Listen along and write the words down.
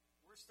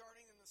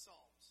the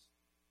Psalms.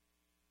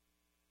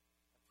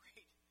 I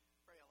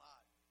pray a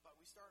lot, but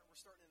we're starting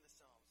in the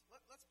Psalms.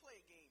 Let's play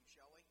a game,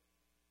 shall we?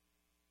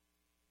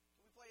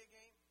 Can we play a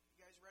game? You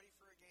guys ready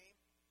for a game?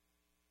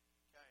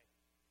 Okay.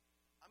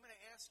 I'm going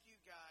to ask you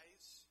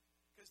guys,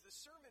 because the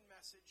sermon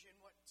message in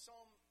what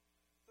Psalm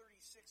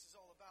 36 is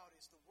all about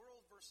is the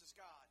world versus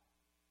God.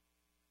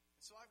 And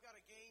so I've got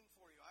a game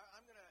for you.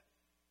 I'm going to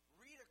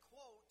read a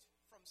quote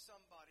from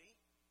somebody,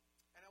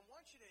 and I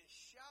want you to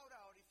shout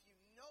out if you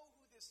know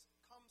who this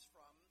comes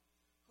from,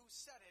 who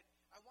said it.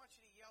 I want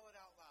you to yell it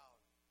out loud.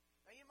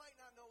 Now you might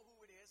not know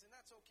who it is, and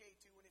that's okay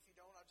too. And if you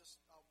don't,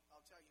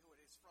 I'll tell you who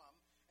it is from,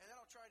 and then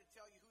I'll try to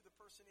tell you who the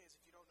person is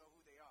if you don't know who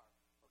they are.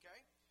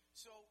 Okay?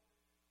 So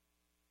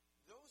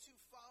those who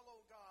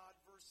follow God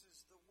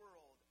versus the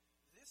world.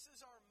 This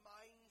is our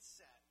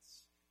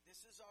mindsets.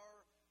 This is our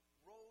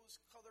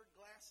rose-colored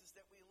glasses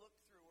that we look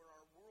through, or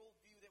our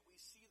worldview that we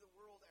see the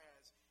world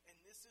as. And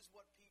this is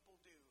what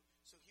people do.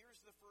 So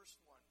here's the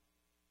first one.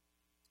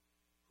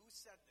 Who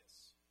said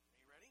this? Are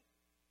you ready?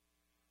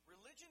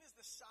 Religion is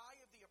the sigh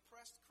of the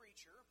oppressed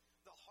creature,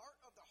 the heart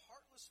of the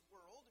heartless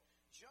world,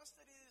 just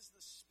as it is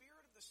the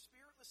spirit of the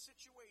spiritless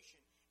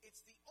situation.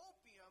 It's the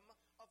opium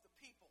of the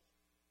people.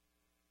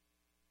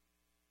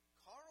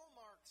 Karl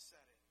Marx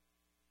said it.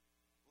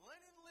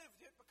 Lenin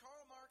lived it, but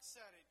Karl Marx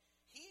said it.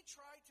 He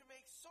tried to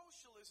make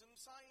socialism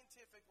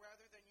scientific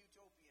rather than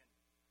utopian.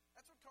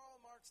 That's what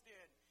Karl Marx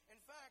did.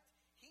 In fact,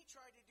 he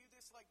tried to do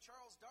this like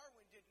Charles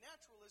Darwin did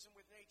naturalism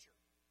with nature.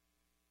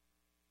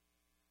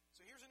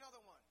 So here's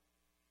another one.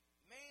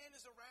 Man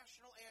is a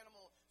rational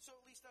animal, so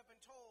at least I've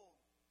been told.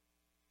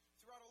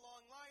 Throughout a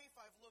long life,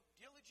 I've looked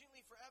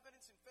diligently for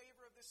evidence in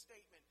favor of this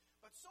statement,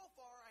 but so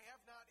far I have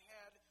not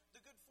had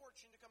the good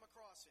fortune to come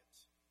across it.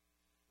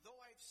 Though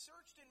I've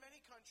searched in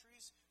many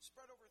countries,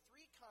 spread over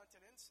 3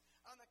 continents,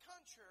 on the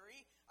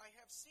contrary, I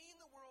have seen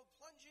the world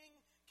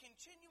plunging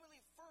continually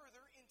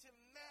further into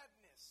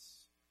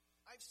madness.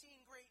 I've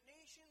seen great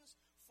nations,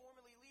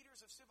 formerly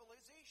leaders of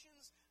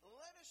civilizations,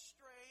 led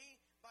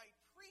astray by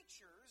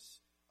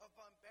preachers of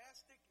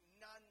bombastic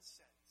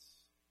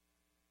nonsense.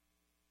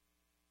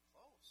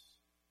 Close.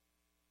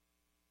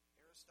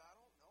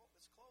 Aristotle? No,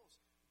 it's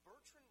close.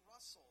 Bertrand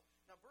Russell.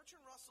 Now,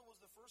 Bertrand Russell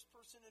was the first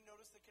person to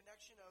notice the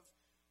connection of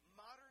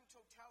modern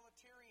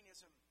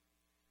totalitarianism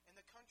and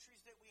the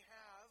countries that we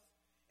have,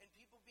 and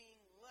people being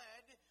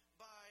led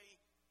by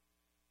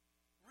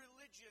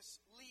religious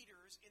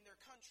leaders in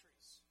their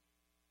countries.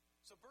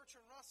 So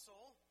Bertrand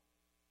Russell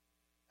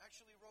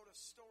actually wrote a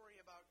story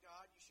about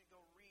God. You should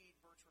go read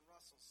Bertrand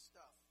Russell's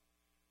stuff.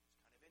 It's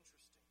kind of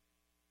interesting.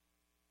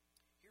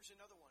 Here's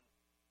another one.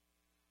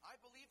 I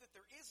believe that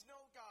there is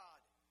no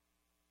God.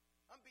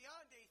 I'm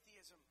beyond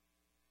atheism.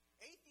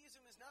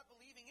 Atheism is not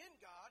believing in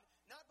God.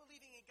 Not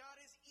believing in God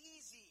is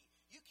easy.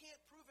 You can't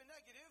prove a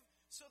negative,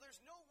 so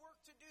there's no work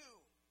to do.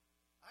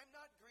 I'm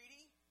not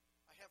greedy.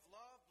 I have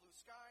love, blue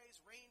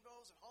skies,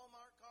 rainbows, and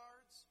Hallmark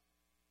cards.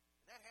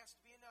 And that has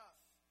to be enough.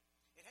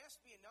 It has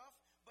to be enough,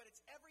 but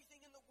it's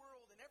everything in the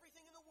world, and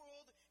everything in the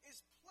world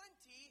is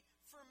plenty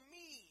for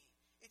me.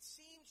 It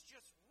seems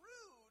just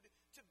rude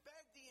to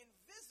beg the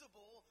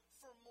invisible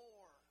for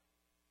more.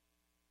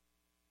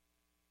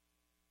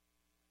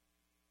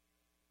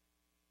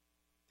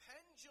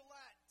 Penn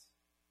Jillette.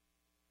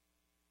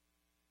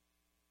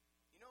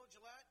 You know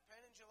Gillette,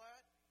 Penn and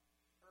Jillette?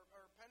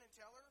 Or Penn and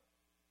Teller?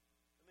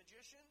 The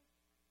magician?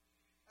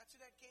 That's who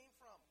that came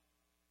from.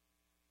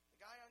 The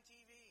guy on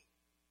TV.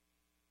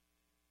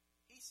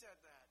 He said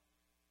that.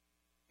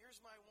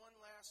 Here's my one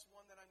last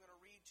one that I'm going to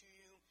read to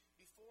you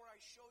before I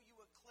show you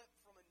a clip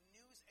from a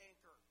news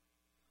anchor.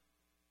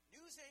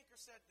 News anchor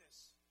said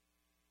this.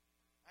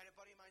 I had a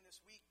buddy of mine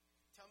this week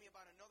tell me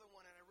about another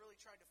one, and I really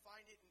tried to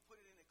find it and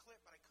put it in a clip,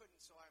 but I couldn't,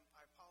 so I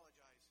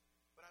apologize.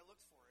 But I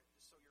looked for it,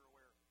 just so you're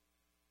aware.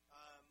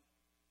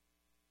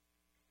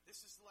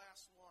 This is the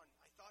last one.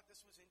 I thought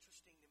this was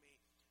interesting to me.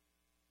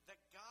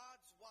 That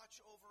gods watch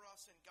over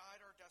us and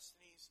guide our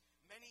destinies.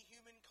 Many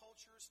human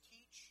cultures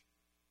teach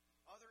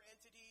other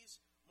entities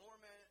more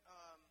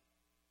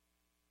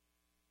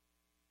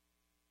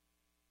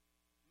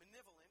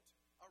malevolent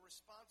are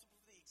responsible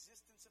for the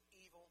existence of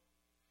evil.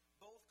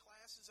 Both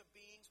classes of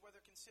beings, whether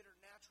considered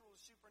natural or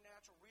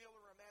supernatural, real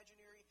or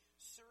imaginary,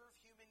 serve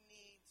human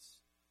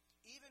needs.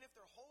 Even if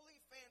they're wholly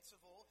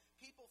fanciful,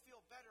 people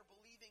feel better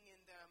believing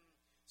in them.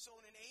 So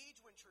in an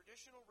age when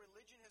traditional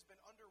religion has been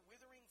under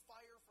withering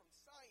fire from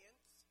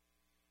science,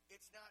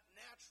 it's not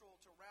natural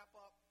to wrap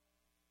up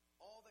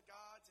all the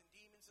gods and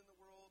demons in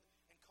the world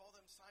and call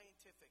them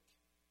scientific.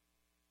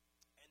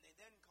 And they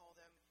then call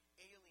them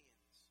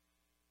aliens.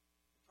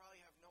 You probably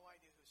have no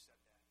idea who said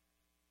that.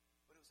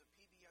 But it was a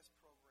PBS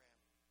program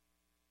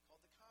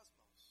called The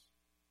Cosmos.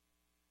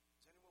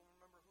 Does anyone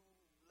remember who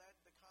led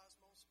the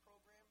Cosmos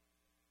program?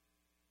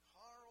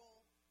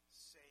 Carl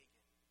Sagan.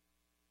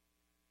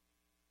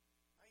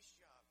 Nice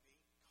job, B.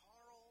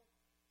 Carl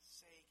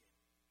Sagan.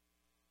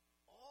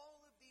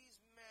 All of these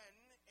men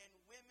and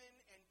women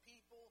and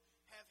people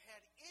have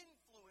had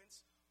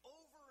influence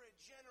over a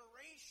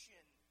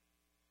generation.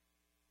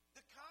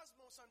 The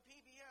Cosmos on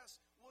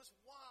PBS was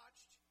why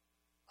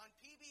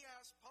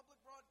PBS,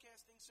 public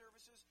broadcasting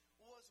services,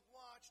 was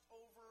watched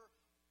over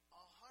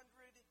 100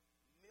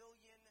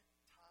 million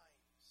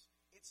times.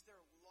 It's their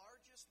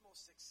largest,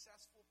 most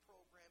successful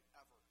program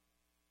ever.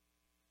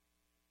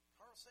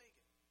 Carl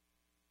Sagan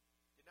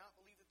did not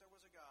believe that there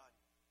was a God.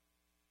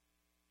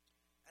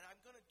 And I'm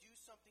going to do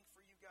something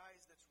for you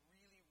guys that's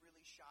really,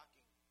 really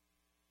shocking.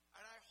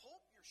 And I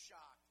hope you're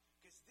shocked,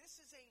 because this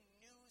is a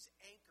news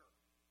anchor.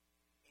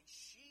 And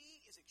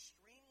she is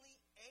extremely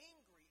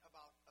angry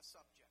about a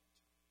subject.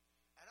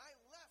 And I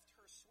left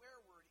her swear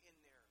word in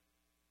there.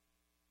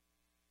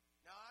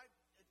 Now, I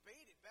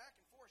debated back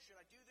and forth. Should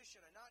I do this?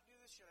 Should I not do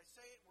this? Should I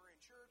say it? We're in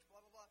church,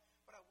 blah, blah, blah.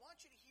 But I want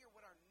you to hear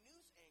what our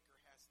news anchor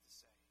has to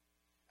say.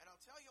 And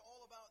I'll tell you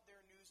all about their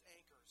news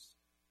anchors.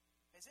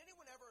 Has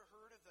anyone ever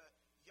heard of the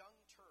Young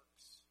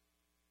Turks?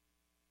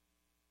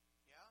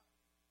 Yeah?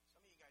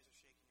 Some of you guys are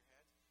shaking your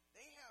heads.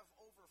 They have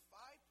over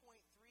 5.3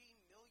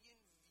 million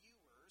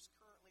viewers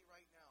currently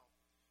right now.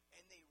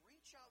 And they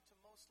reach out to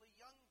mostly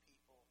young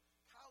people,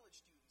 college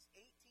students,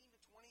 18 to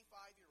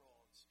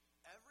 25-year-olds,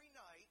 every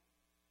night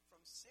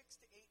from 6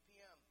 to 8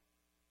 p.m.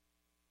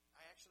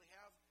 I actually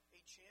have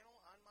a channel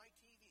on my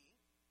TV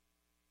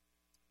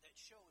that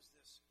shows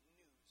this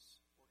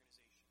news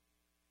organization.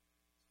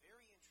 It's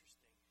very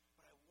interesting.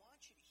 But I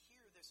want you to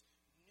hear this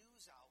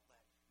news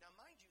outlet. Now,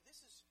 mind you,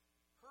 this is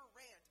her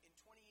rant in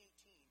 2018.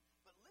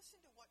 But listen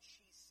to what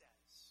she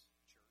says,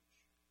 church.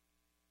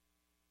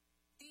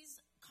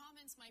 These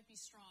comments might be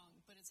strong,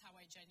 but it's how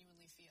I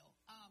genuinely feel.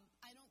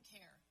 I don't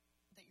care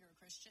that you're a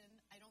Christian.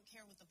 I don't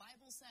care what the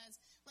Bible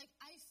says. Like,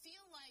 I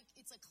feel like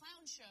it's a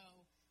clown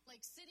show,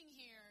 like sitting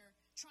here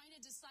trying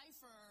to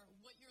decipher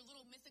what your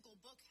little mythical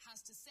book has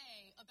to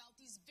say about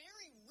these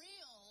very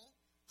real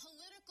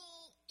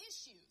political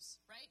issues,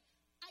 right?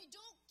 I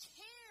don't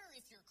care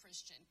if you're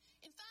Christian.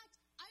 In fact,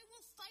 I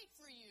will fight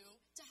for you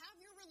to have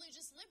your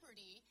religious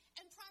liberty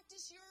and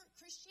practice your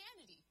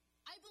Christianity.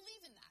 I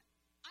believe in that.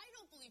 I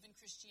don't believe in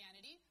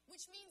Christianity,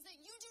 which means that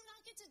you do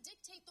not get to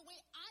dictate the way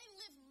I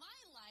live my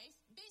life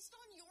based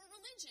on your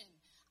religion.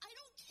 I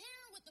don't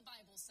care what the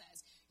Bible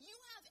says. You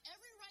have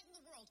every right in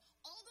the world.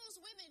 All those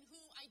women who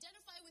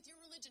identify with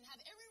your religion have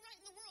every right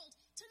in the world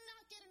to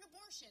not get an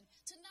abortion,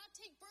 to not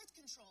take birth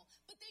control,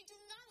 but they do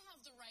not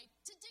have the right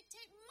to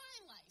dictate my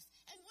life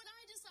and what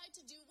I decide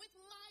to do with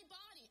my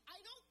body.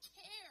 I don't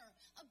care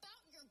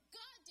about your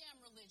goddamn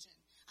religion.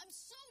 I'm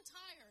so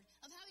tired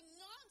of having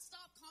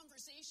nonstop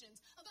conversations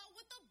about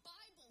what the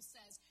Bible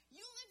says.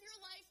 You live your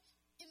life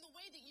in the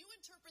way that you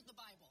interpret the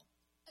Bible.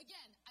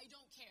 Again, I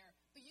don't care.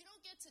 But you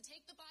don't get to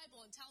take the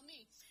Bible and tell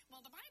me,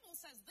 well, the Bible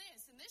says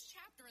this in this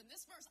chapter, in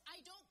this verse.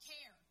 I don't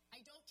care. I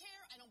don't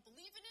care. I don't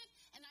believe in it.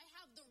 And I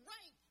have the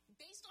right,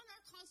 based on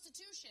our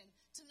Constitution,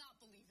 to not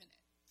believe in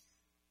it.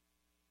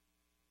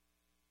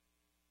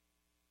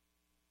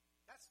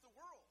 That's the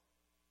world.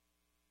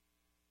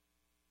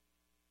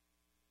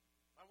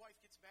 My wife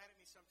gets mad at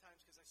me sometimes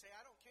because I say,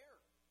 I don't care.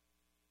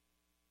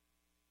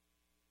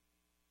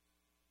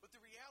 But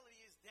the reality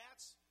is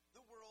that's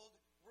the world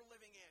we're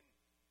living in.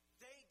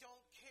 They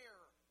don't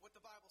care what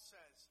the Bible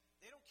says.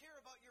 They don't care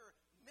about your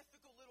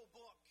mythical little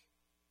book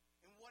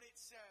and what it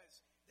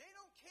says. They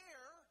don't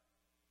care.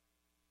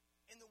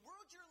 In the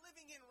world you're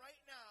living in right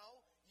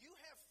now, you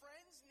have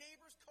friends,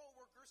 neighbors,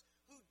 coworkers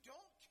who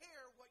don't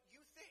care what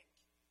you think.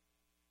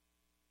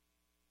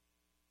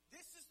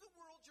 This is the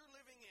world you're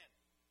living in.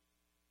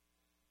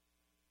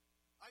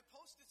 I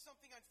posted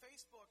something on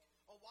Facebook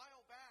a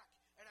while back,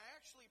 and I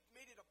actually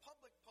made it a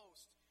public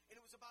post, and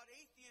it was about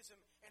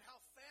atheism and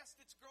how fast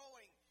it's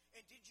growing.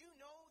 And did you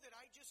know that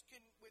I just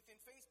can, within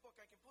Facebook,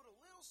 I can put a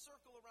little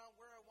circle around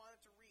where I want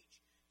it to reach?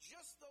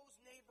 Just those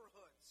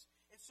neighborhoods.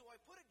 And so I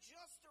put it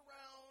just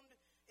around,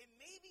 it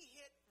maybe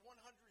hit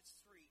 100th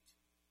Street.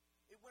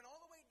 It went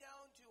all the way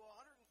down to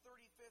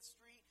 135th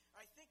Street.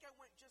 I think I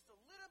went just a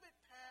little bit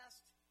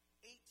past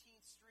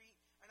 18th Street,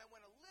 and I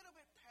went a little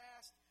bit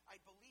past,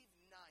 I believe,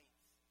 9th.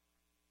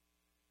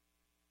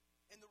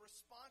 And the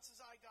responses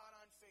I got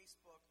on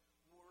Facebook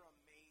were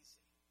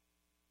amazing.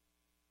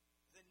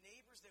 The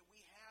neighbors that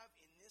we have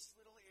in this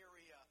little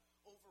area,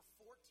 over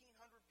 1,400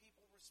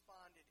 people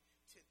responded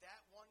to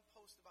that one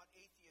post about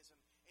atheism.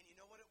 And you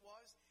know what it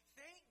was?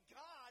 Thank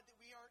God that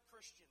we aren't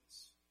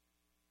Christians.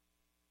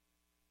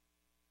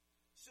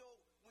 So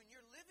when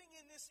you're living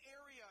in this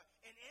area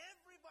and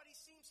everybody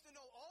seems to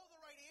know all the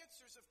right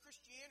answers of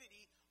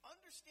Christianity,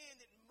 understand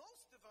that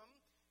most of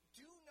them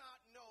do not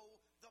know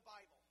the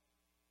Bible.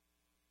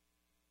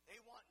 They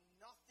want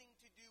nothing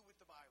to do with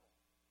the Bible.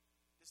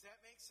 Does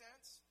that make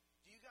sense?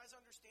 Do you guys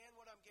understand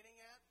what I'm getting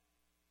at?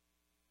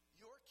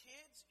 Your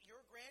kids, your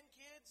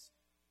grandkids,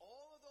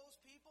 all of those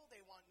people,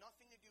 they want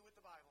nothing to do with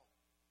the Bible.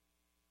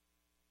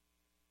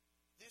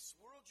 This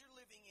world you're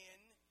living in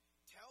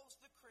tells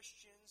the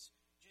Christians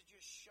to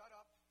just shut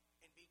up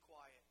and be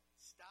quiet.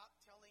 Stop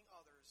telling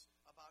others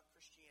about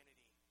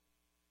Christianity.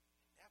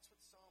 And that's what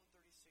Psalm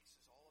 36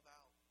 is all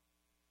about.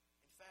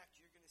 In fact,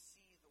 you're going to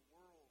see the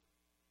world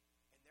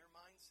and their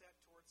mindset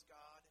towards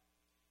God,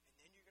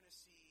 and then you're going to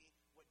see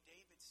what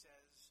David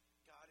says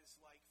God is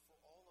like for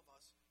all of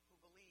us who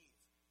believe,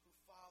 who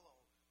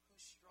follow, who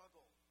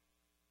struggle,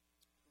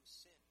 who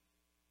sin.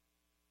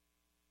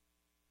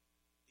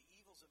 The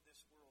evils of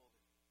this world,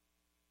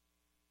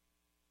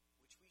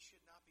 which we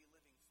should not be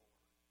living for.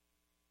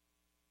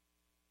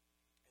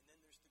 And then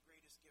there's the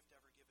greatest gift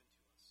ever given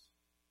to us.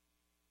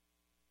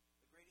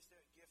 The greatest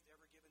gift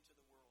ever given to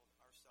the world,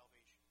 our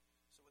salvation.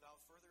 So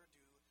without further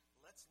ado,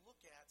 let's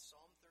look at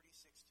Psalm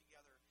 36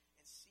 together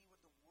and see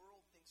what the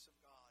world thinks of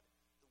God.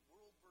 The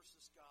world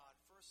versus God.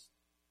 First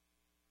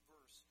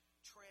verse.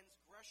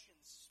 Transgression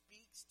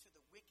speaks to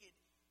the wicked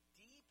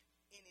deep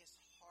in his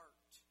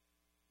heart.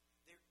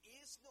 There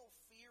is no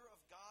fear of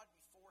God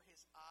before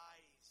his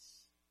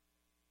eyes.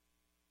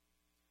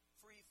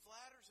 For he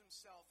flatters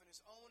himself in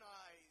his own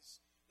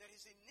eyes that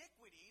his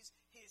iniquities,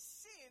 his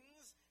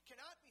sins,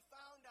 cannot be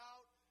found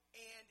out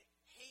and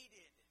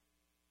hated.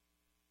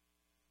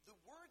 The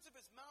words of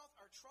his mouth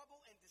are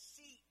trouble and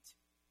deceit.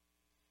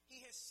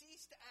 He has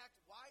ceased to act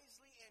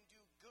wisely and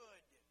do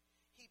good.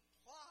 He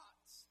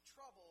plots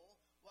trouble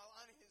while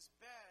on his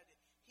bed.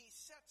 He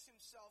sets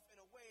himself in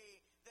a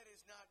way that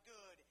is not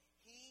good.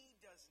 He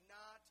does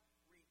not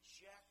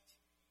reject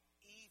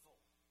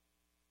evil.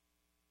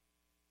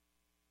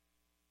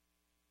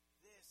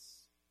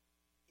 This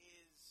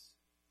is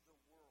the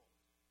world.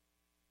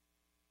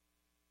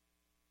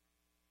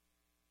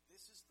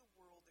 This is the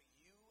world that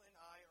you and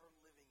I are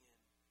living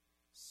in.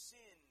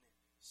 Sin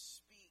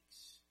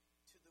speaks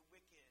to the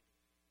wicked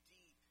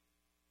deep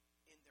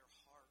in their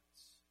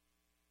hearts.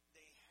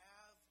 They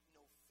have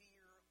no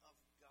fear of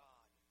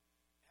God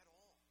at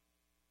all.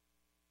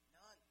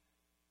 None.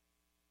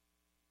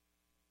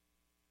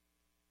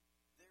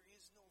 There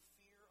is no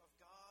fear of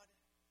God.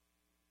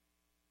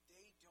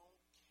 They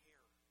don't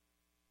care.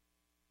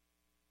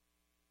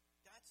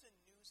 That's a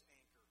news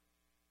anchor.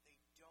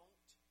 They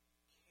don't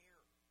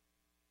care.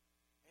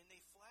 And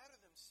they flatter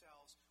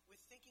themselves with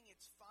thinking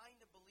it's fine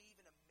to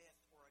believe in a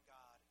myth or a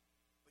God.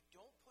 But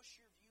don't push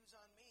your views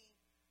on me.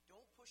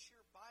 Don't push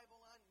your Bible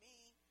on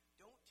me.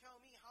 Don't tell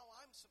me how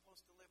I'm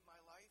supposed to live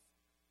my life.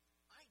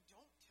 I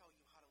don't tell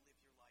you how to live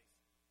your life.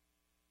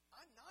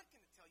 I'm not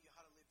going to tell you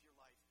how to live your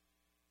life.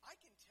 I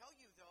can tell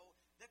you, though,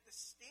 that the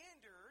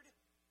standard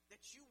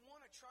that you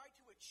want to try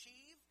to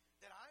achieve,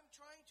 that I'm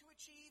trying to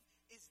achieve,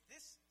 is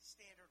this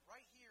standard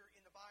right here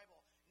in the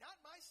Bible. Not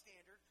my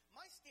standard.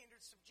 My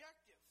standard's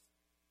subjective.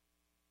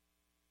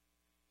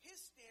 His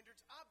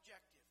standard's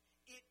objective.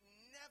 It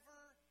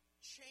never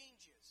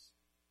changes.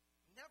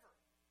 Never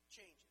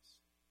changes.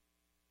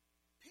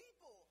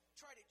 People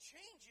try to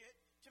change it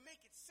to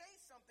make it say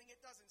something it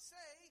doesn't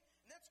say,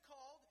 and that's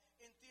called,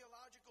 in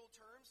theological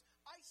terms,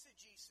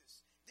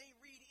 eisegesis. They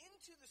read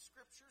into the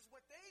scriptures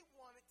what they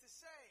want it to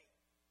say,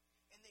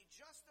 and they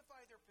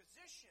justify their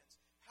positions,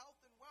 health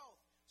and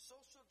wealth,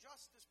 social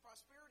justice,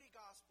 prosperity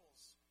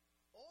gospels.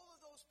 All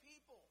of those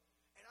people.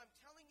 And I'm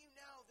telling you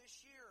now,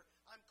 this year,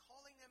 I'm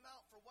calling them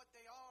out for what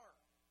they are.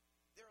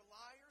 They're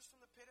liars from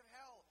the pit of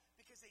hell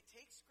because they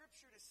take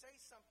Scripture to say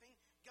something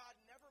God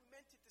never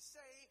meant it to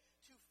say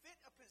to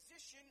fit a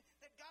position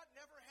that God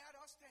never had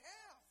us to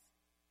have.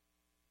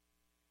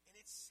 And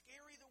it's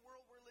scary, the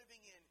world we're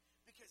living in,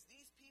 because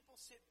these people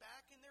sit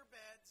back in their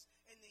beds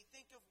and they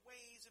think of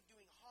ways of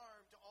doing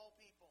harm to all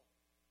people.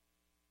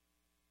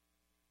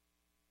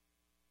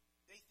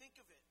 They think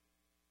of it.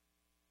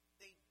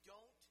 They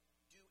don't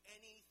do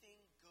anything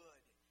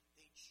good.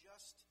 They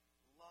just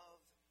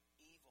love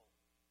evil.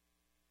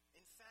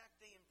 In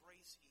fact, they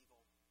embrace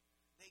evil.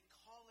 They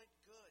call it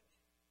good.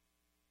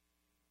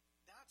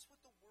 That's what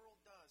the world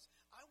does.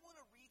 I want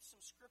to read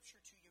some scripture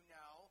to you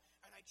now,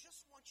 and I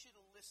just want you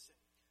to listen.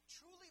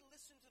 Truly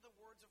listen to the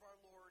words of our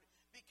Lord,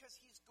 because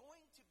he's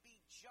going to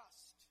be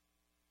just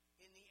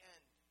in the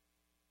end.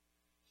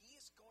 He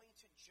is going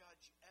to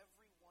judge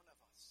every one of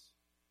us.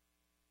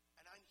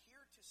 And I'm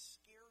here to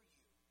scare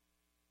you.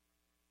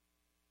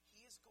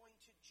 He is going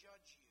to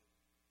judge you.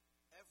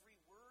 Every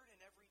word and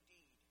every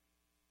deed.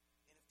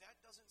 And if that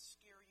doesn't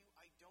scare you,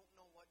 I don't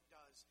know what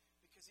does,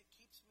 because it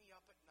keeps me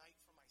up at night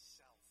for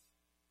myself.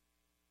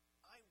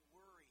 I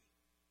worry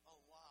a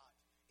lot.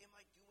 Am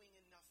I doing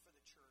enough for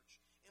the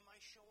church? Am I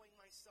showing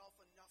myself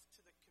enough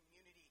to the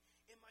community?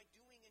 Am I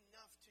doing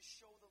enough to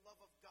show the love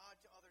of God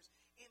to others?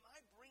 Am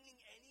I bringing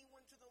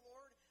anyone to the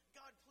Lord?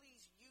 God,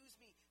 please use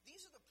me.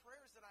 These are the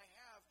prayers that I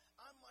have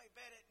on my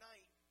bed at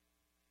night,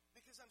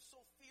 because I'm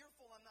so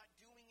fearful I'm not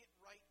doing it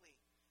rightly.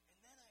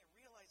 And then I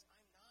realize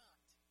I'm not.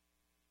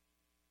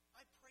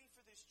 I pray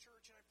for this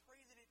church, and I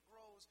pray that it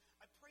grows.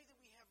 I pray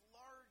that we have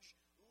large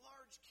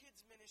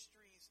kids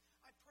ministries.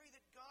 I pray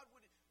that God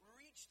would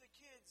reach the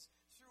kids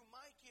through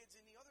my kids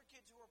and the other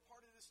kids who are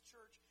part of this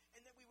church,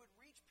 and that we would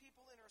reach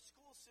people in our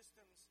school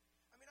systems.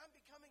 I mean, I'm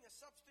becoming a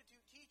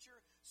substitute teacher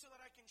so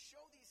that I can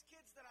show these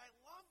kids that I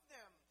love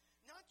them.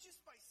 Not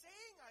just by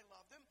saying I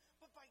love them,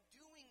 but by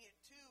doing it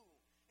too.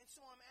 And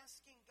so I'm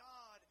asking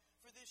God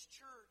for this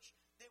church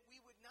that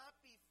we would not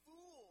be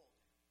fooled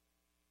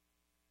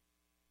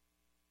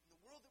in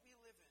the world that we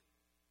live in.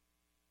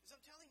 Because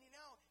I'm telling you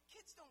now,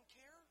 kids don't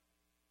care.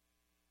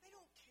 They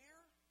don't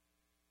care.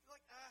 They're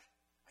like,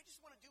 I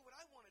just want to do what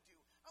I want to do.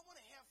 I want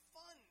to have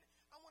fun.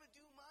 I want to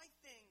do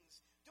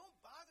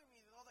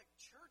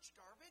church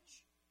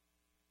garbage.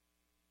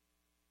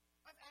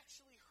 I've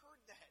actually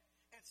heard that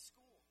at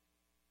school.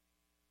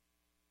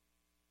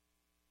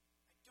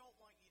 I don't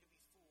want you to be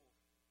fooled,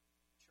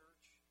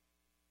 church.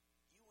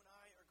 You and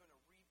I are going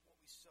to reap what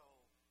we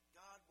sow.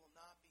 God will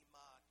not be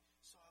mocked.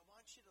 So I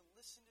want you to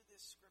listen to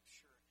this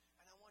scripture,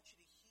 and I want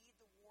you to heed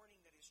the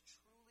warning that is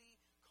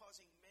truly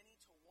causing many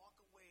to walk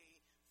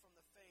away from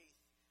the faith.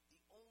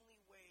 The only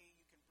way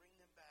you can bring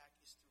them back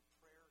is through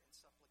prayer and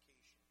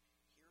supplication.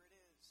 Here it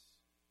is.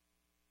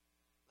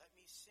 Let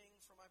me sing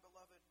for my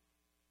beloved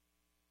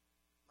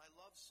my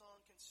love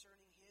song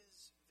concerning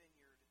his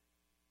vineyard.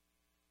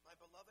 My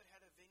beloved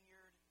had a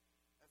vineyard,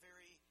 a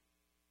very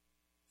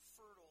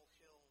fertile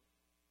hill.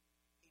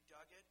 He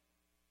dug it,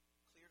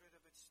 cleared it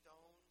of its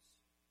stones,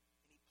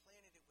 and he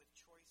planted it with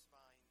choice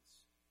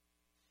vines.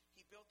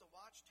 He built a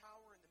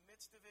watchtower in the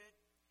midst of it.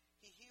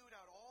 He hewed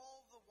out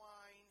all the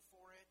wine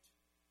for it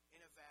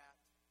in a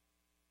vat.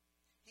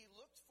 He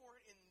looked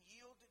for it and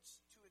yielded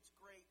to its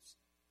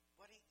grapes,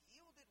 but it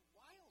yielded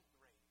wild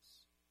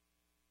grapes.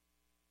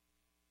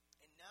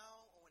 And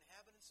now, O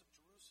inhabitants of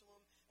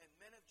Jerusalem and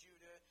men of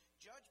Judah,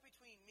 judge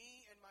between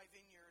me and my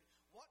vineyard.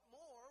 What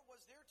more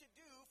was there to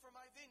do for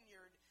my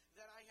vineyard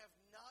that I have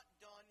not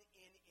done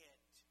in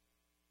it?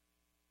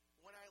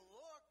 When I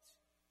looked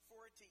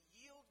for it to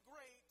yield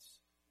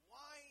grapes,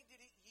 why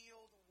did it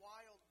yield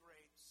wild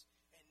grapes?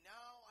 And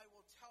now I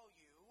will tell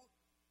you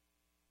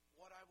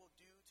what I will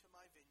do to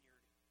my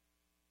vineyard.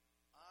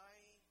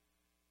 I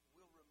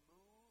will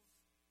remove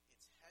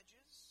its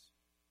hedges,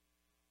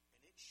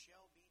 and it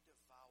shall be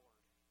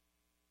devoured.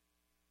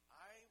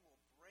 I will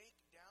break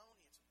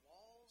down its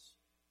walls,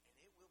 and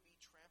it will be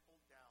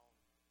trampled down.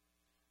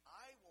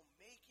 I will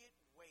make it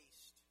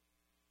waste.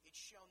 It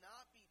shall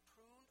not be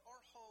pruned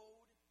or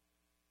hoed,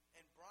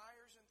 and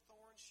briars and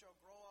thorns shall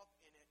grow up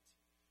in it.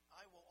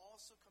 I will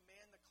also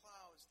command the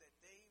clouds that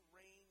they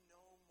rain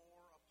no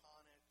more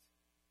upon it.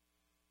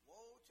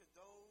 Woe to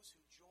those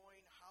who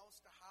join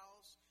house to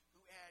house,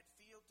 who add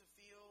field to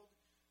field,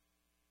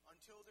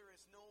 until there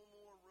is no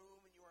more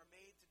room, and you are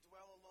made to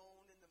dwell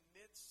alone in the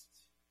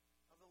midst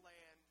of the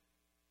land.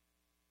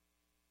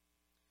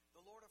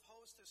 The Lord of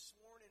hosts has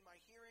sworn in my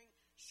hearing,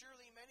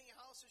 surely many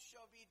houses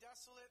shall be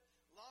desolate,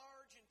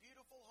 large and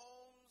beautiful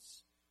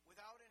homes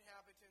without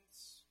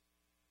inhabitants.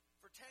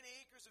 For 10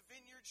 acres of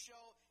vineyard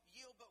shall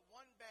yield but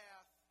one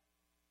bath,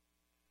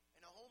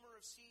 and a homer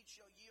of seed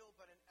shall yield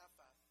but an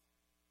ephah.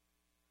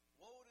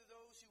 Woe to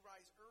those who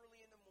rise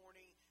early in the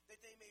morning, that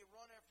they may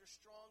run after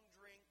strong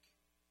drink,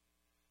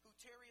 who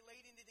tarry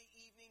late into the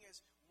evening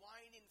as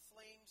wine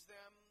inflames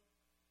them.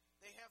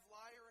 They have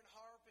lyre and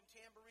harp and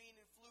tambourine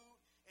and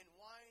flute and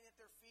wine at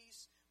their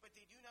feasts, but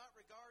they do not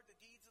regard the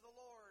deeds of the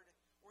Lord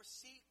or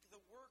seek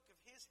the work of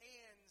his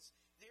hands.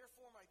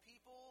 Therefore my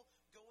people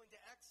go into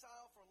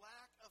exile for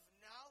lack of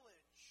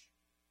knowledge.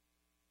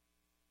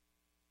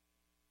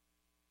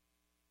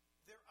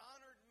 Their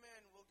honored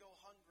men will go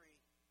hungry,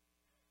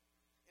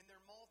 and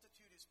their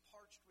multitude is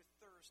parched with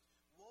thirst.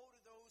 Woe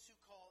to those who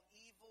call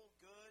evil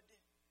good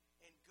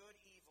and good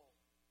evil,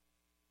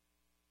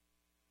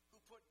 who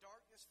put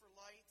darkness for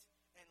light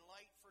and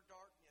light for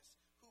darkness,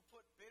 who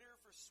put bitter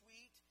for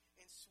sweet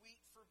and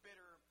sweet for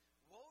bitter.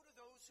 Woe to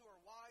those who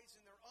are wise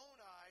in their own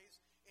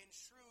eyes and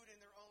shrewd in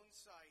their own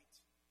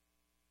sight.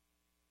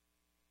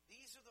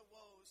 These are the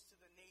woes to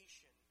the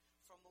nation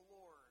from the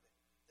Lord,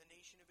 the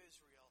nation of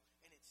Israel,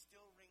 and it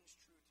still rings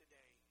true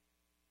today.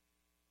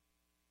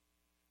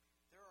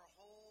 There are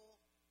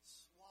whole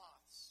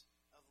swaths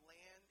of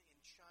land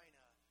in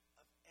China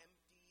of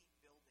empty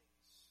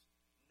buildings,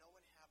 no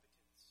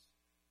inhabitants.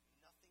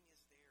 Nothing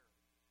is there.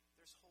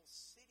 There's whole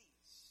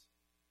cities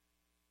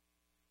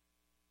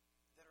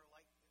that are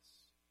like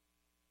this.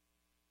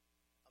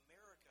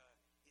 America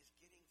is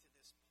getting to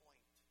this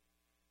point,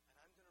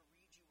 and I'm going to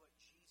read you what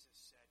Jesus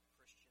said,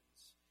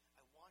 Christians.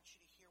 I want you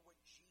to hear what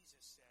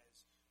Jesus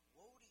says.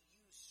 Woe to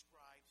you,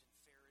 scribes and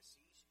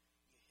Pharisees,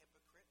 you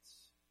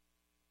hypocrites!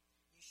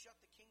 You shut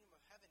the kingdom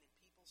of heaven in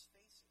people's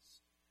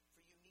faces,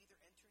 for you neither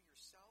enter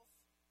yourself,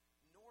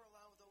 nor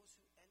allow those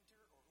who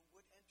enter or who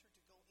would enter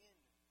to go in.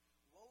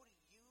 Woe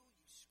to you,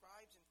 you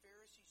scribes and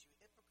Pharisees, you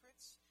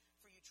hypocrites!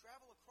 For you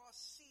travel across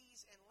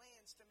seas and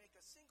lands to make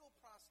a single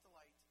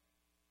proselyte.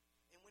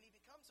 And when he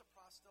becomes a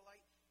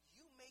proselyte,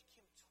 you make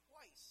him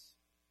twice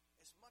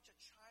as much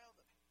a child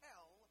of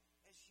hell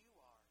as you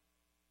are.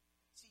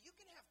 See, you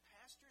can have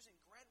pastors in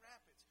Grand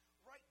Rapids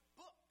write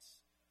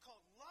books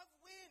called Love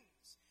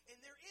Wins, and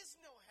there is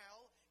no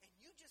hell, and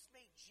you just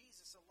made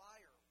Jesus a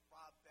liar,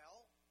 Rob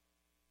Bell.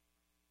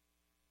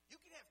 You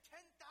can have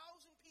 10,000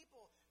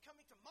 people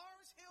coming to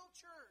Mars Hill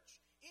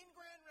Church in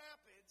Grand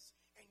Rapids,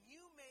 and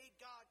you made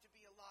God to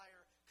be a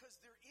liar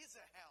because there is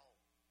a hell.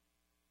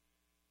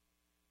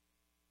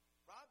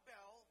 Rob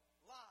Bell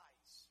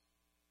lies.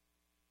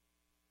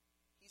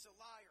 He's a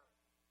liar.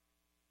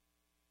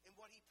 And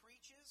what he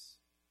preaches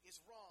is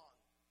wrong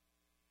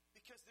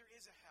because there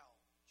is a hell,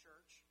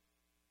 church.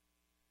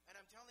 And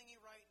I'm telling you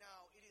right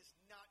now, it is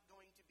not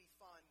going to be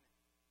fun.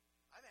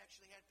 I've actually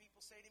actually had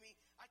people say to me,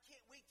 I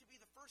can't wait to be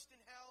the first in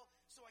hell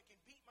so I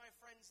can beat my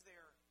friends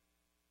there.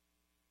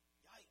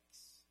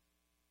 Yikes.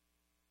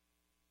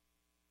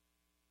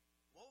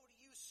 Woe to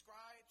you,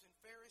 scribes and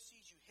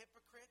Pharisees, you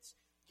hypocrites.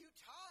 You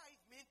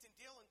tithe mint and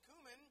dill and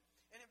cumin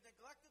and have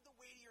neglected the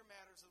weightier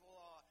matters of the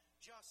law,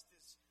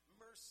 justice,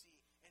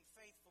 mercy, and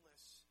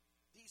faithfulness.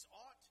 These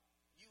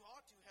you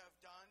ought to have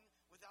done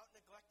without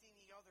neglecting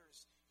the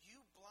others.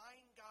 You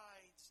blind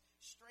guides,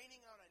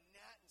 straining out a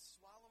gnat and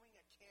swallowing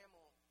a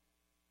camel.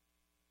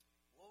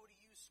 Woe to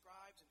you,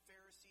 scribes and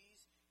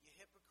Pharisees, you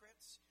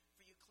hypocrites,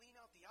 for you clean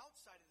out the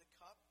outside of the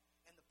cup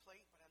and the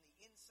plate, but on the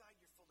inside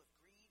you're full of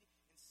greed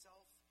and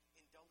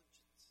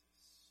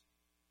self-indulgences.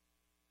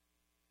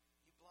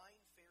 You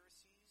blind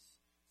Pharisees,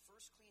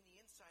 first clean the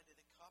inside of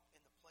the cup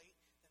and the plate,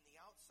 then the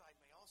outside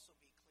may also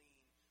be clean.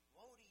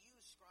 Woe to you,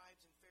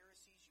 scribes and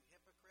Pharisees, you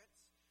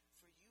hypocrites,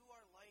 for you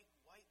are like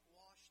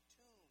whitewashed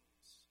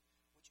tombs,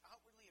 which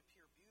outwardly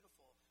appear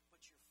beautiful,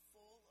 but you're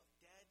full of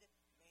dead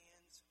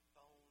man's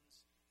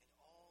bones and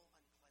all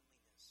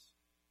uncleanliness.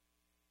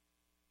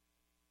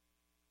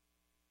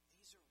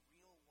 These are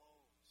real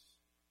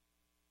woes.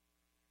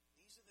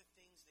 These are the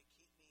things that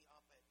keep me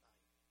up at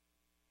night.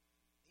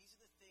 These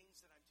are the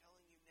things that I'm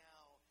telling you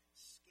now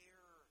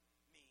scare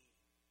me.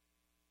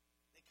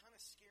 They kind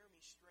of scare me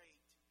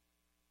straight.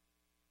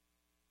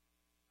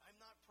 I'm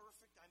not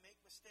perfect. I make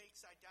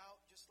mistakes. I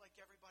doubt just like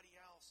everybody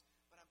else.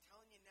 But I'm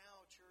telling you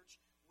now,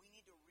 church, we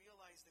need to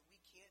realize that we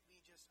can't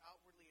be just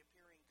outwardly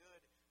appearing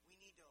good. We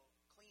need to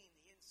clean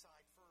the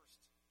inside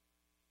first.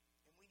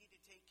 And we need to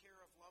take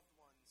care of loved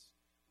ones.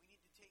 We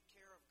need to take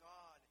care of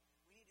God.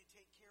 We need to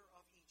take care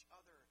of each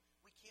other.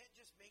 We can't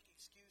just make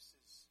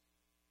excuses.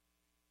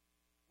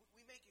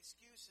 We make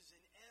excuses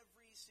in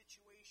every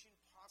situation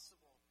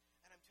possible.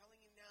 And I'm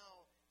telling you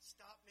now,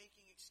 stop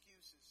making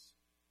excuses.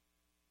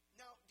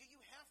 Now, do you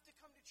have to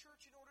come to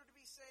church in order to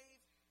be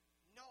saved?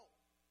 No.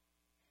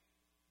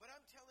 But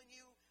I'm telling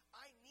you,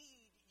 I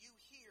need you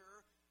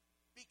here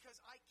because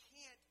I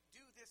can't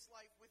do this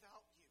life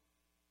without you.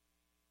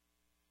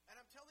 And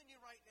I'm telling you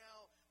right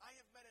now, I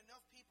have met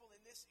enough people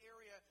in this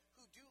area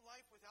who do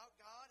life without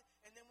God,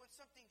 and then when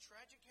something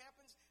tragic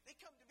happens, they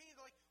come to me and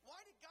they're like, why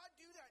did God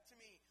do that to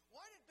me?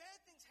 Why did bad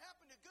things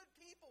happen to good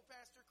people,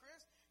 Pastor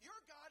Chris? Your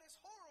God is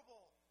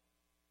horrible.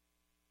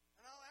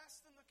 And I'll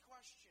ask them the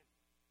question,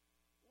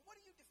 what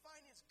do you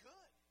define as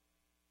good?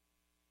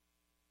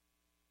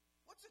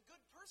 What's a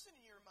good person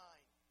in your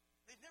mind?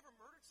 They've never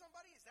murdered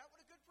somebody? Is that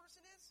what a good person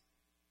is?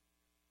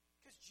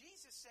 Because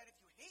Jesus said if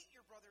you hate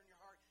your brother in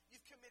your heart,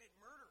 you've committed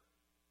murder.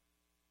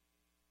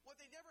 What,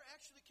 they never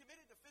actually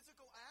committed the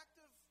physical act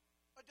of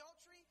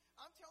adultery?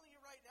 I'm telling you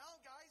right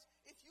now, guys,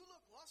 if you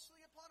look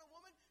lustfully upon a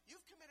woman,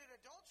 you've committed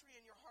adultery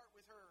in your heart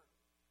with her.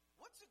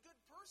 What's a good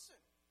person?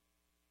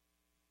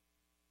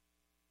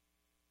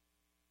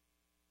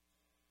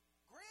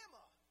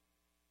 Grandma.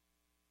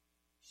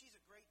 She's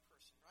a great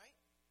person, right?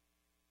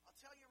 I'll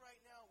tell you right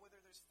now,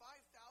 whether there's 5,000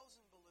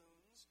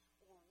 balloons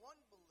or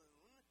one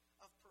balloon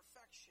of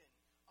perfection,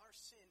 our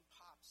sin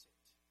pops it.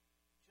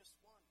 Just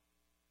one.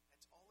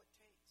 That's all it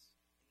takes.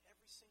 And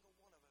every single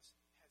one of us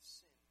has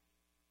sin.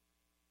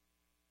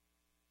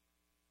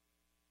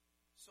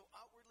 So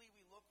outwardly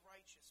we look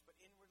righteous, but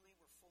inwardly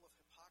we're full of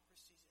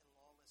hypocrisies and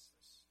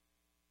lawlessness.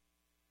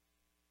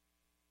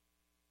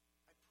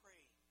 I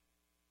pray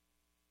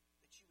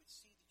that you would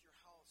see that your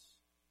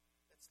house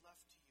that's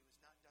left to you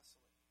is not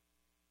desolate.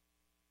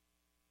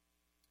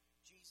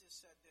 Jesus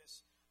said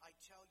this, I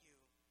tell you,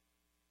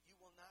 you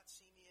will not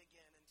see me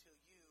again until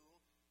you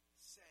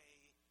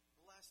say,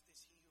 blessed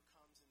is he who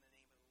comes in the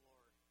name of the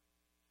Lord.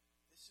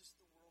 This is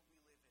the world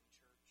we live in,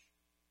 church.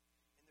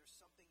 And there's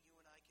something you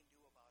and I can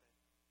do about it.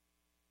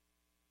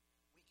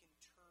 We can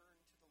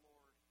turn to the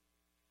Lord.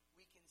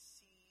 We can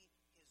see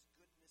his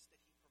goodness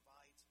that he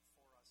provides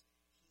for us.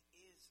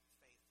 He is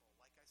faithful.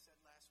 Like I said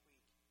last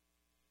week,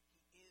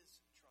 he is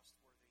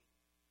trustworthy.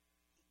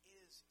 He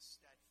is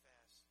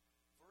steadfast.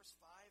 Verse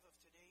 5 of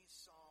today's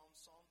psalm,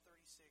 Psalm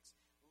 36,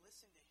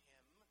 listen to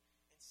him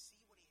and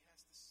see what he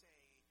has to say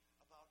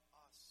about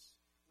us.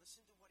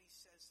 Listen to what he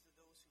says to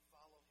those who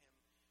follow him.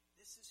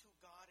 This is who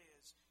God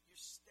is. Your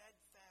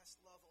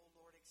steadfast love, O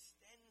Lord,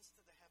 extends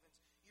to the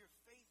heavens. Your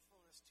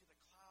faithfulness to the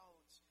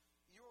clouds.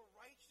 Your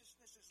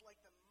righteousness is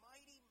like the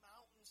mighty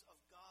mountains of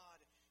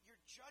God. Your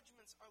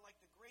judgments are like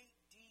the great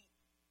deep.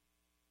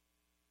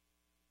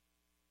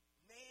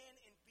 Man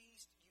and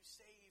beast you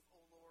save,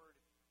 O Lord.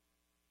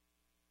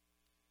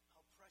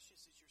 How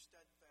precious is your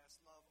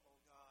steadfast love, O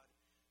God.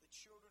 The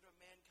children of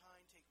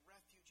mankind take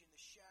refuge in the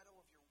shadow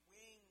of your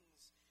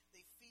wings.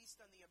 They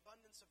feast on the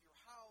abundance of your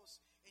house,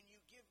 and you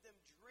give them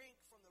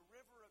drink from the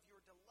river of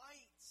your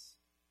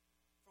delights.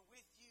 For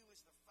with you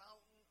is the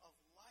fountain of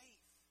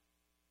life.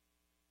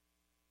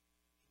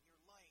 In your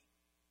light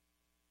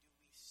do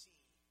we see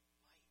light.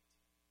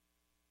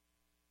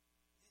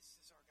 This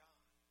is our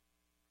God.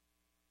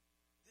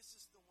 This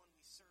is the one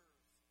we serve.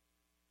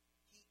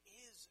 He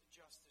is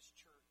justice,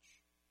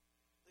 church.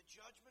 The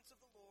judgments of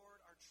the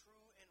Lord are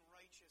true and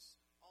righteous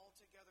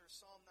altogether.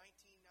 Psalm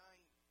 19:9.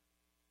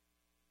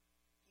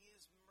 He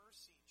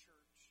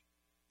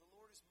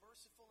Lord is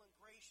merciful and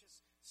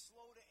gracious,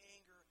 slow to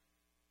anger,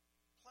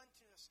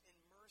 plenteous and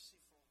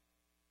merciful.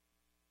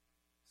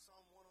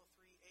 Psalm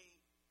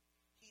 103:8.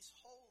 He's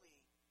holy.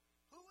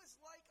 Who is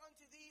like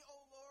unto thee,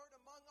 O Lord,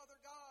 among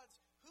other gods?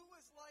 Who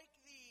is like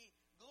thee,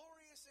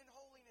 glorious in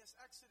holiness?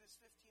 Exodus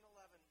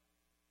 15:11.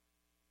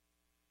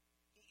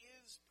 He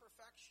is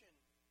perfection.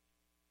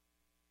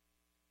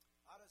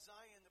 Out of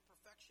Zion, the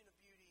perfection of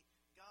beauty,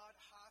 God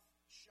hath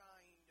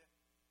shined.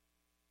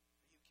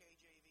 For you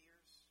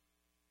KJVers.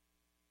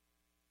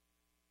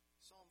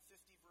 Psalm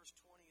 50 verse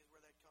 20 is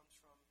where that comes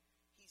from.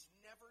 He's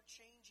never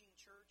changing,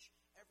 church.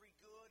 Every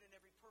good and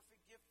every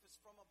perfect gift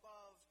is from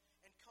above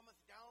and cometh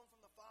down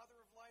from the Father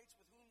of lights,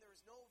 with whom there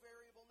is no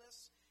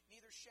variableness,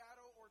 neither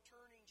shadow or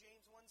turning.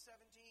 James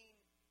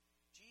 1:17.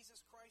 Jesus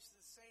Christ is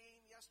the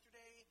same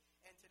yesterday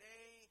and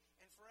today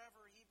and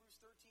forever. Hebrews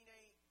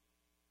 13:8.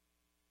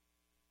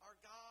 Our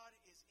God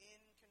is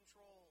in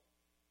control.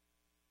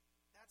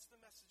 That's the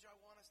message I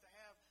want us to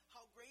have.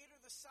 How great are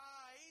the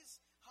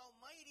size, how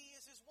mighty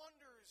is his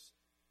wonders.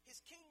 His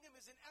kingdom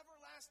is an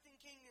everlasting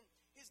kingdom.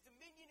 His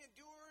dominion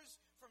endures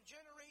from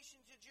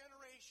generation to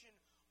generation.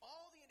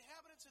 All the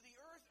inhabitants of the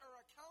earth are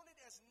accounted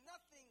as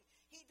nothing.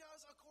 He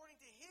does according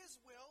to his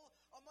will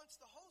amongst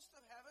the host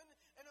of heaven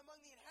and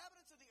among the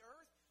inhabitants of the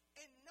earth,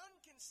 and none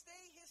can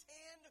stay his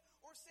hand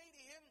or say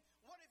to him,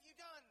 what have you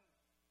done?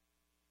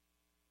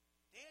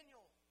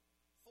 Daniel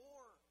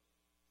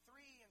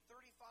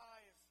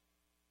 4:3-35.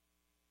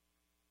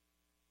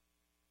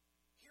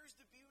 Here's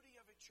the beauty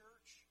of it,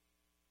 church.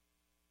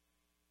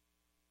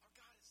 Our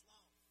God is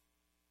love.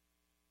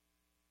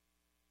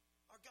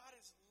 Our God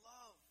is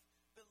love.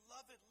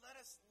 Beloved, let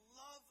us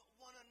love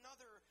one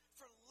another,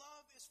 for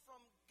love is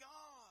from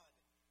God.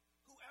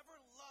 Whoever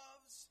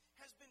loves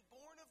has been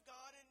born of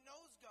God and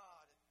knows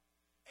God.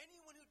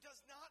 Anyone who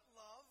does not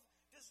love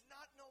does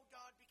not know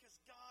God, because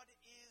God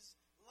is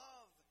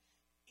love.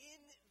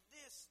 In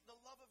this, the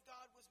love of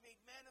God was made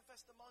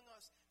manifest among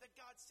us, that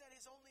God sent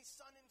his only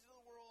Son into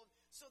the world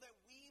so that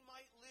we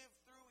might live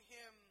through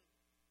him.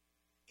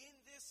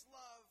 In this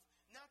love,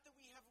 not that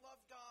we have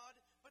loved God,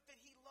 but that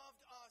he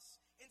loved us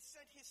and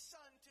sent his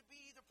Son to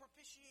be the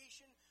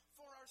propitiation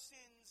for our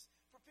sins.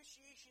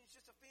 Propitiation is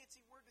just a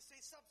fancy word to say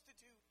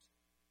substitute.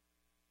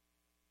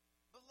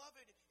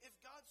 Beloved,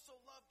 if God so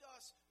loved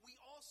us, we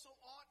also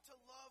ought to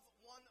love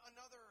one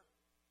another.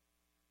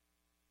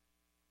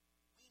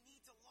 We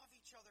need to love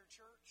each other,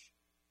 church.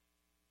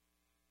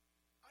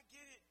 I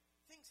get it.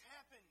 Things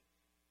happen.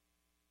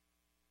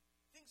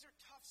 Things are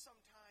tough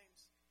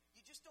sometimes.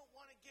 You just don't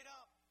want to get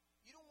up.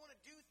 You don't want to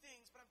do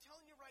things. But I'm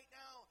telling you right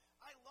now,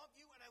 I love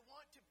you and I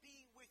want to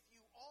be with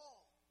you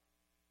all.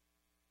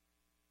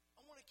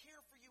 I want to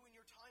care for you in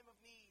your time of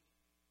need.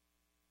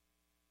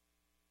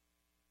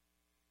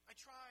 I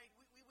tried.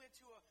 We went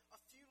to a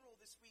funeral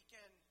this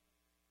weekend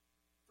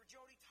for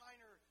Jody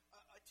Tyner,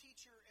 a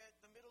teacher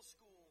at the middle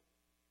school.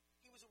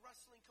 He was a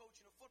wrestling coach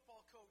and a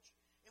football coach.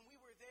 And we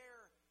were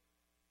there.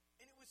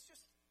 And it was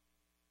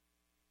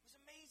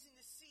amazing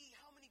to see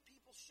how many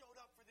people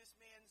showed up for this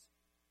man's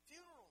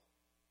funeral.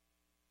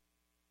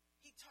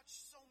 He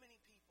touched so many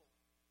people.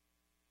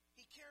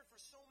 He cared for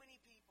so many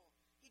people.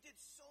 He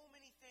did so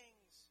many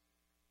things.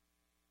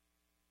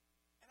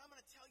 And I'm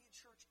going to tell you,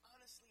 church,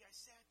 honestly, I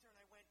sat there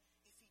and I went,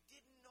 if he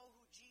didn't know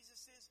who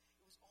Jesus is,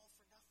 it was all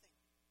for nothing.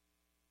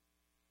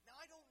 Now,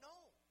 I don't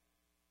know.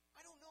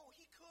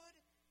 He could.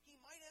 He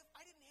might have.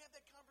 I didn't have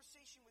that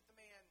conversation with the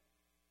man.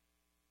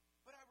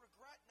 But I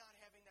regret not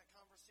having that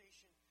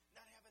conversation,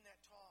 not having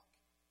that talk.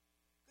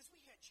 Because we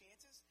had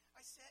chances.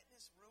 I sat in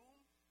this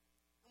room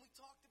and we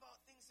talked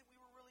about things that we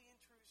were really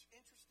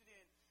interested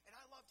in. And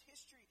I loved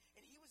history,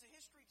 and he was a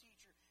history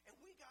teacher. And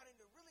we got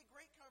into really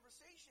great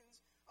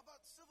conversations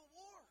about the Civil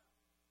War.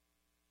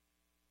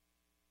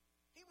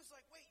 He was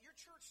like, wait, your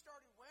church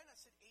started when? I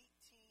said,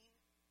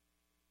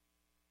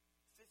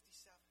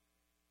 1857.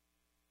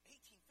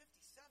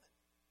 1857.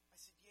 I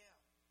said, yeah,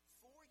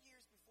 4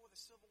 years before the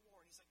Civil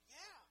War. And he's like,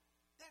 yeah,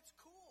 that's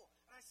cool.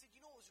 And I said,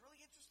 you know what was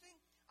really interesting?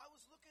 I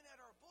was looking at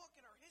our book,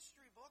 in our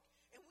history book,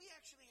 and we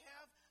actually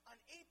have on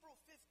April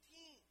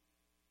 15th,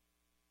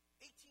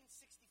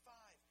 1865,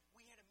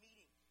 we had a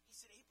meeting. He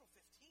said, April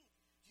 15th?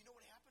 Do you know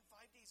what happened 5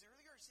 days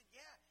earlier? I said,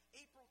 yeah,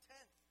 April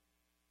 10th.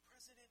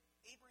 President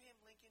Abraham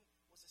Lincoln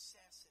was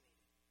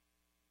assassinated.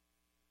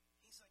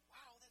 He's like,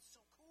 wow, that's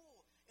so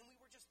cool. And we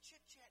were just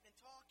chit-chatting and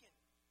talking.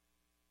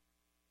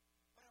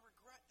 But I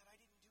regret that I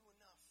didn't do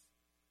enough,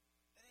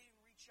 that I didn't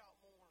reach out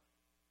more.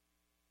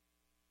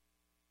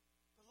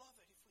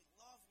 Beloved, if we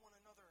love one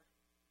another,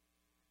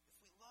 if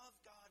we love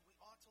God, we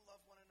ought to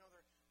love one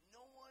another.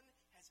 No one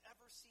has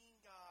ever seen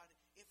God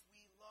if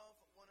we love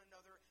one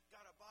another.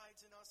 God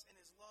abides in us, and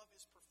his love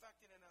is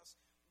perfected in us.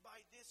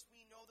 By this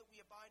we know that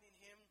we abide in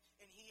him,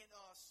 and he in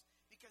us,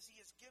 because he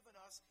has given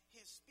us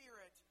his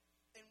Spirit.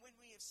 And when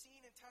we have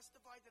seen and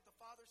testified that the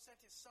Father sent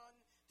his Son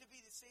to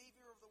be the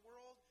Savior of the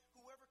world,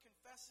 whoever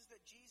confesses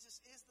that Jesus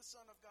is the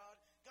Son of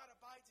God, God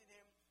abides in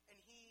him, and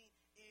he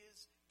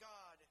is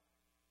God.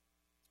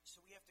 So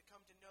we have to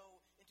come to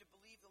know and to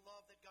believe the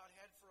love that God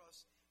had for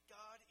us.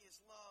 God is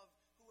love.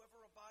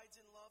 Whoever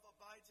in love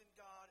abides in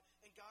God,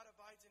 and God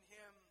abides in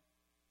him.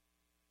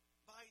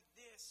 By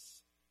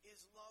this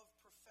is love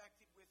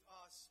perfected with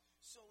us,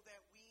 so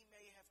that we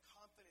may have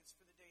confidence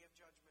for the day of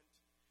judgment.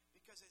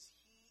 Because as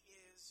he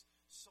is,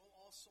 so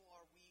also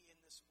are we in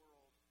this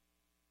world.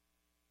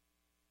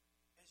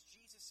 As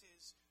Jesus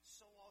is,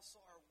 so also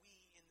are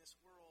we in this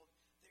world.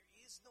 There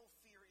is no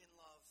fear in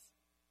love,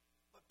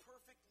 but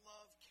perfect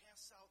love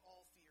casts out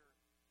all fear.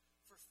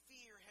 For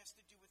fear has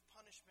to do with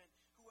punishment.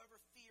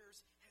 Whoever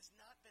fears has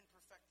not been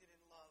perfected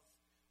in love.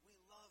 We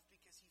love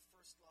because he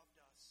first loved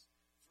us.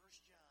 1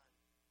 John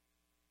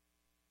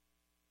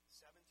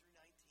 7 through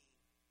 19.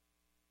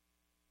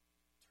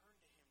 Turn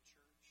to him,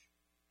 church,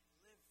 and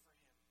live for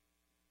him.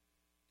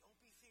 Don't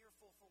be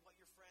fearful for what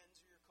your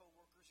friends or your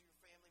coworkers or your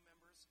family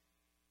members.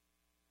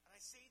 And I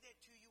say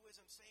that to you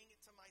as I'm saying it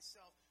to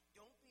myself.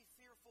 Don't be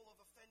fearful of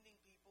offending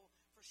people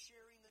for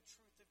sharing the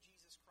truth of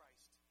Jesus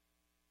Christ.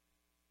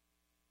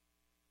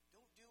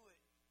 Don't do it.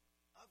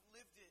 I've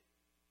lived it.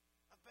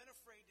 I've been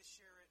afraid to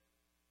share it.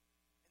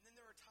 And then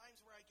there are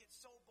times where I get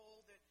so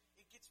bold that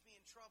it gets me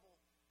in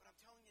trouble. But I'm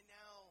telling you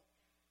now,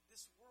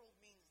 this world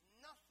means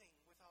nothing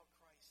without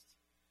Christ.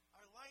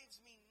 Our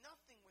lives mean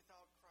nothing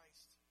without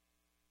Christ.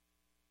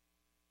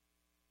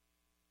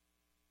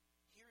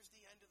 Here's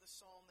the end of the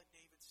psalm that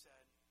David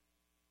said.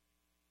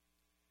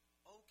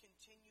 Oh,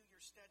 continue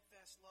your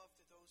steadfast love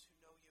to those who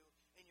know you,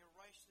 and your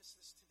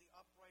righteousness to the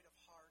upright of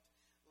heart.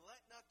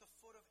 Let not the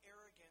foot of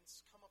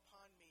arrogance come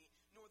upon me,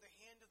 nor the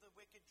hand of the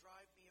wicked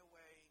drive me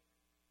away.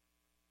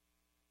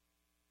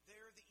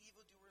 There the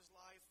evildoers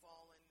lie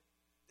fallen.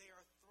 They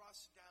are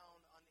thrust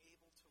down,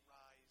 unable to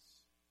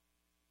rise.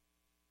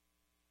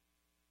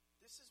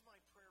 This is my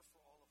prayer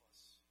for all of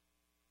us.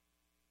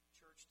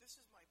 Church, this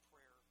is my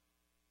prayer,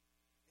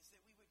 is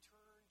that we would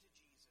turn to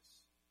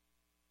Jesus,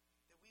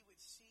 that we would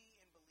see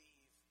and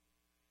believe,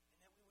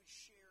 and that we would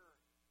share,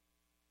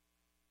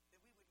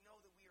 that we would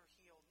know that we are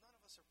healed. None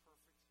of us are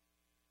perfect,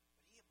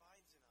 but he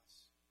abides in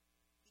us.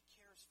 He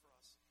cares for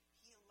us.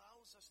 He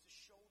allows us to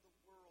show the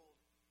world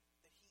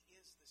that he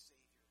is the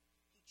Savior.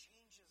 He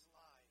changes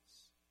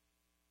lives.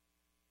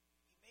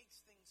 He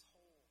makes things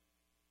whole.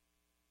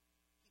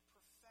 He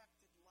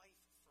perfected life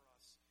for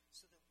us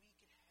so that we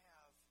could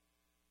have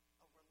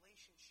a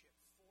relationship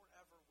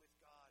forever with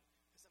God.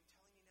 Because I'm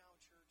telling you now,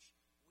 church,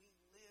 we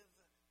live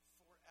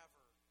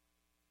forever.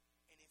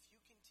 And if you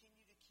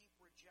continue to keep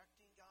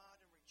rejecting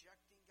God and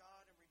rejecting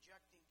God and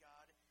rejecting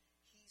God,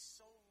 he's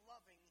so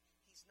loving,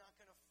 he's not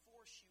going to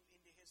force you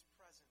into his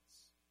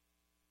presence.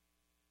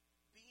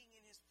 Being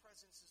in his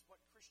presence is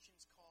what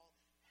Christians call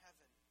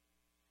heaven.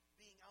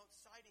 Being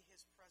outside of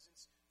his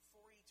presence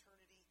for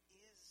eternity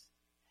is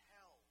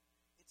hell.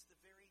 It's the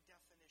very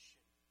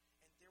definition.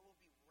 And there will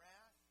be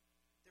wrath,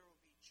 there will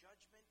be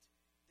judgment,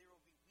 there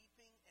will be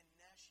weeping and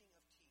gnashing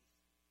of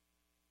teeth.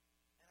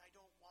 And I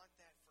don't want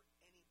that for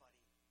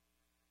anybody.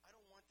 I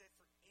don't want that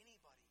for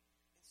anybody.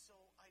 And so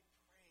I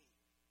pray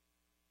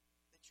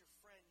that your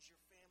friends,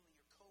 your family,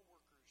 your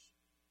coworkers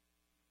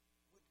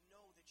would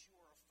know that you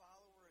are a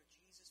follower of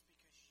Jesus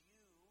because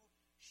you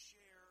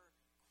share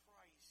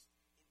Christ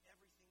in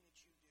everything that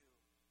you do.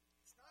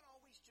 It's not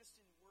always just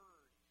in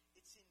word,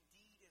 it's in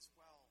deed as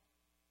well.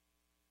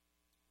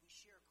 We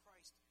share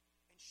Christ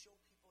and show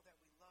people that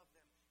we love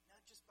them,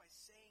 not just by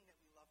saying that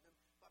we love them,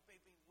 but by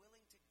being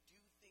willing to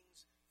do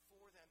things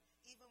for them,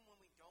 even when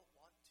we don't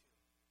want to.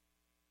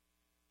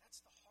 That's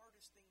the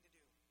hardest thing to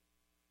do.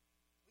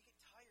 We get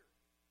tired.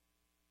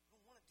 We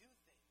don't want to do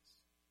things.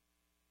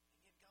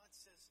 And yet God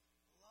says,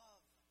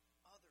 love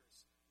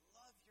others.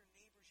 Love your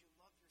neighbors. You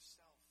love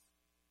yourself.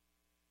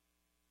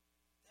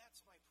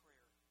 That's my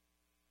prayer.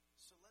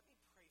 So let me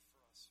pray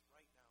for us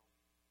right now.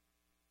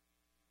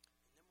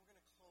 And then we're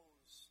going to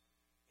close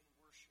in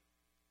worship.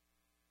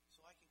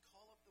 So I can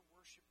call up the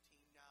worship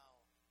team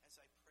now as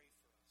I pray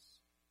for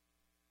us.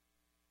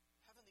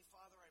 Heavenly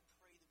Father, I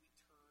pray that we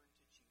turn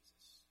to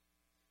Jesus.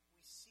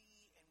 We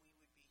see and we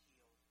would be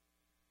healed.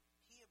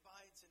 He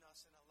abides in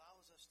us and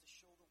allows us to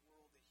show the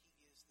world that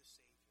he is the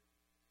Savior.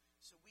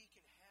 So we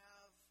can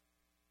have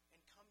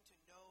and come to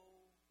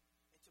know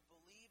and to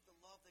believe the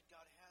love that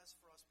God has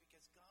for us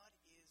because God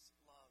is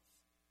love.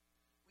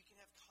 We can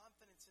have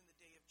confidence in the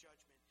day of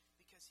judgment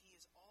because he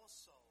is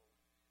also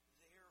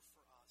there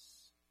for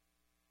us.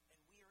 And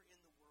we are in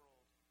the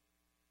world.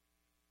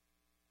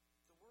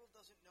 The world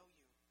doesn't know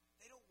you.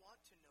 They don't want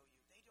to know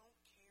you. They don't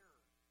care.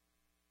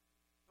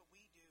 But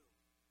we do.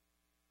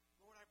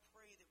 Lord, I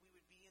pray that we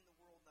would be in the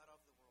world, not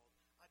of the world.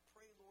 I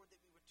pray, Lord, that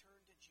we would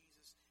turn to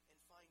Jesus and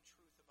find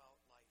truth about